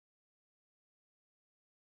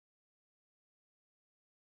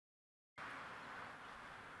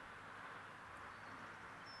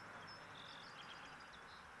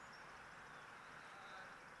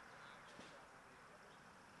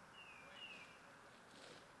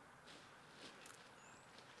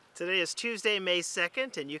Today is Tuesday, May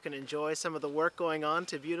 2nd, and you can enjoy some of the work going on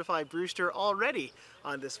to beautify Brewster already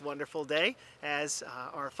on this wonderful day as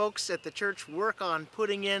our folks at the church work on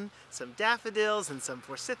putting in some daffodils and some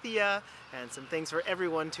forsythia and some things for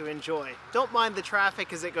everyone to enjoy. Don't mind the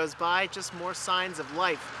traffic as it goes by, just more signs of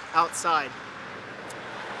life outside.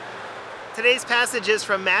 Today's passage is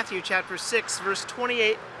from Matthew chapter 6, verse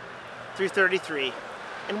 28 through 33.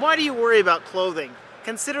 And why do you worry about clothing?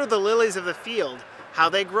 Consider the lilies of the field, how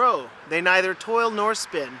they grow. They neither toil nor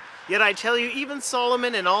spin. Yet I tell you, even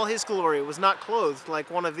Solomon in all his glory was not clothed like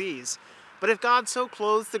one of these. But if God so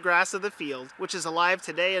clothes the grass of the field, which is alive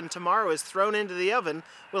today and tomorrow is thrown into the oven,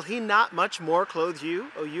 will he not much more clothe you,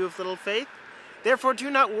 O you of little faith? Therefore do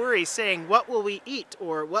not worry, saying, what will we eat,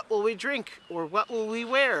 or what will we drink, or what will we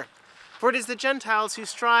wear? For it is the Gentiles who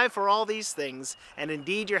strive for all these things, and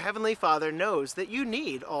indeed your heavenly Father knows that you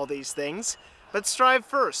need all these things. But strive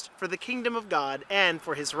first for the kingdom of God and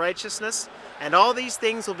for his righteousness, and all these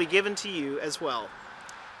things will be given to you as well.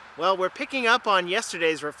 Well, we're picking up on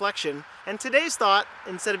yesterday's reflection, and today's thought,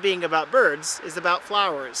 instead of being about birds, is about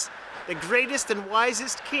flowers. The greatest and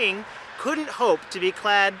wisest king couldn't hope to be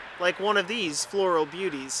clad like one of these floral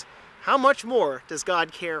beauties. How much more does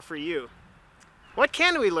God care for you? What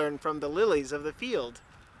can we learn from the lilies of the field?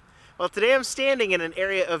 Well, today I'm standing in an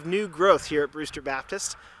area of new growth here at Brewster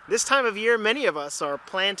Baptist. This time of year, many of us are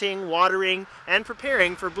planting, watering, and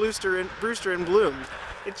preparing for Brewster in Bloom.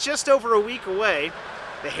 It's just over a week away.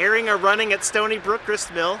 The herring are running at Stony Brook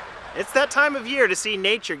Grist Mill. It's that time of year to see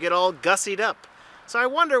nature get all gussied up. So I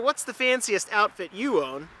wonder, what's the fanciest outfit you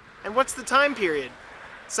own, and what's the time period?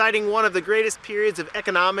 Citing one of the greatest periods of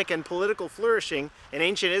economic and political flourishing in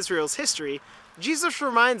ancient Israel's history, Jesus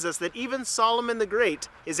reminds us that even Solomon the Great,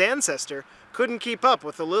 his ancestor, couldn't keep up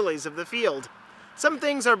with the lilies of the field. Some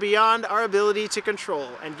things are beyond our ability to control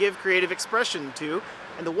and give creative expression to,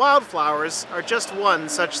 and the wildflowers are just one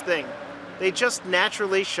such thing. They just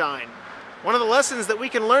naturally shine. One of the lessons that we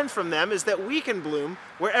can learn from them is that we can bloom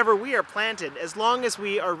wherever we are planted as long as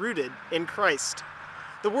we are rooted in Christ.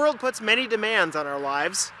 The world puts many demands on our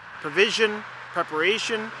lives: provision,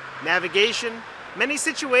 preparation, navigation. Many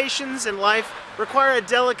situations in life require a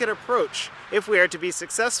delicate approach if we are to be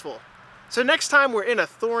successful. So next time we're in a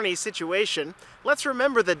thorny situation, let's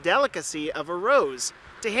remember the delicacy of a rose,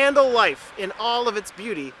 to handle life in all of its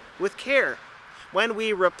beauty with care. When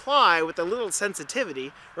we reply with a little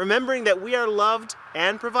sensitivity, remembering that we are loved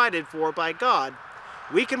and provided for by God,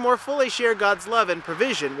 we can more fully share God's love and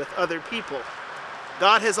provision with other people.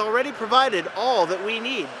 God has already provided all that we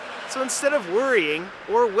need, so instead of worrying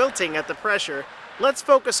or wilting at the pressure, let's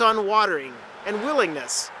focus on watering and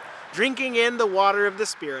willingness, drinking in the water of the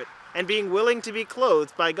Spirit, and being willing to be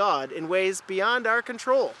clothed by God in ways beyond our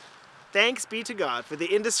control. Thanks be to God for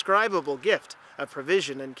the indescribable gift of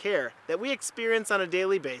provision and care that we experience on a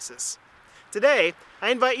daily basis. Today, I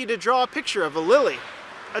invite you to draw a picture of a lily,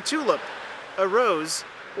 a tulip, a rose,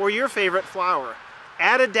 or your favorite flower.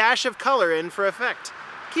 Add a dash of color in for effect.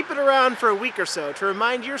 Keep it around for a week or so to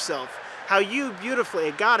remind yourself how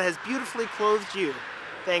God has beautifully clothed you.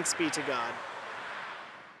 Thanks be to God.